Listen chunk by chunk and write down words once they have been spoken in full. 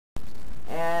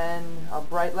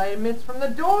bright light emits from the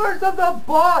doors of the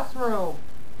boss room.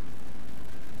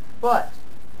 But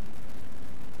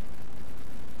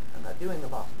I'm not doing the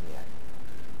boss room yet.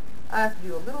 I have to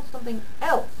do a little something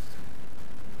else.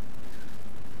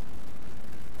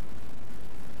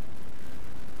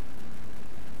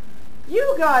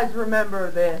 You guys remember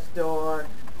this door?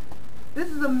 This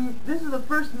is the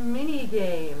first mini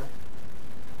game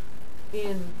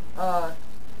in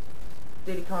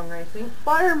Diddy Kong Racing.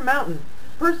 Fire Mountain.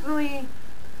 Personally,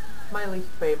 my least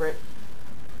favorite.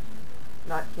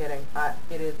 Not kidding.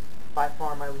 It is by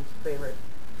far my least favorite.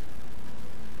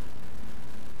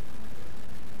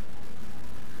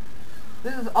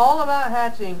 This is all about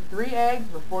hatching 3 eggs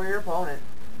before your opponent.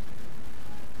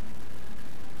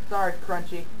 Sorry,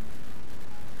 Crunchy.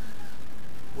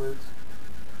 Woot.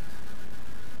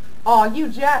 Aw, you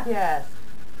jackass!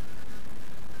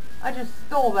 I just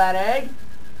stole that egg!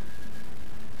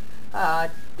 Ah,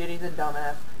 Diddy's a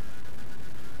dumbass.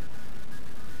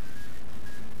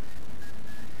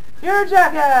 You're a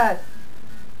jackass!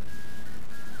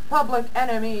 Public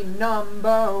enemy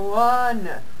number 1!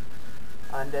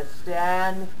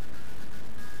 Understand?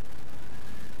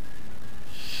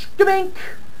 Shkabink!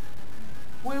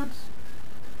 Woot!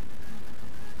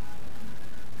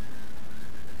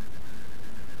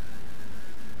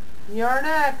 You're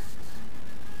next!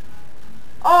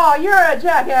 Oh, you're a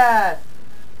jackass!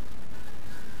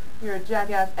 You're a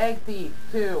jackass egg thief,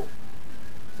 too.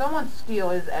 Someone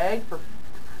steal his egg, for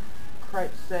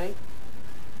Christ's sake.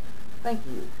 Thank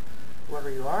you, whoever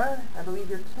you are. I believe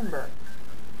you're Timber.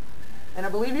 And I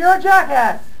believe you're a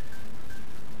jackass!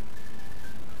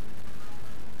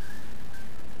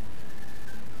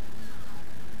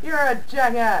 You're a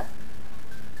jackass!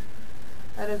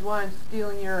 That is why I'm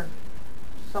stealing your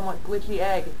somewhat glitchy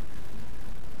egg.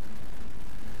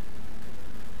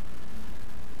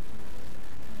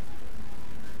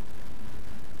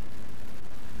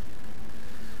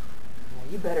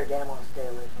 Now you better damn well stay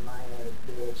away from my egg,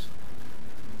 bitch.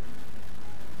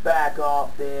 Back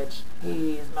off, bitch.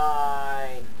 He's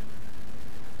mine.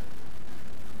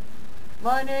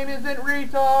 My name isn't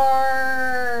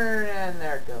retard! And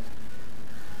there it goes.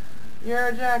 You're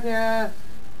a jackass.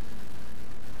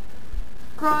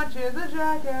 Crunch is a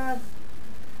jackass.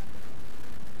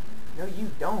 No,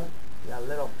 you don't, you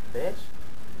little bitch.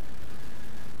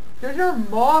 Does your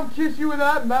mom kiss you with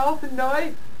that mouth at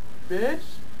night, bitch?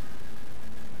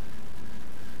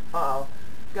 Uh-oh.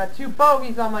 Got 2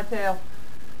 bogeys on my tail.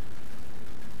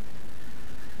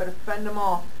 Better fend them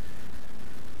off.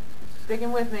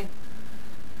 Sticking with me.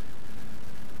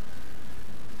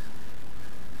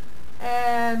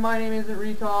 And my name isn't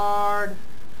retard.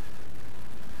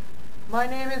 My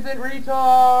name isn't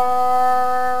retard!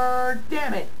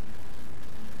 Damn it!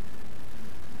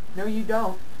 No, you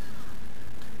don't.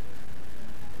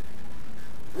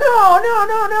 No, no,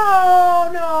 no, no,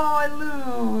 no! I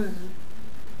lose!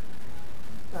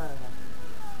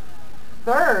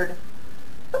 Third?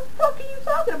 The fuck are you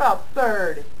talking about,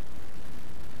 third?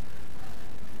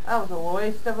 That was a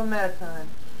waste of a meta time.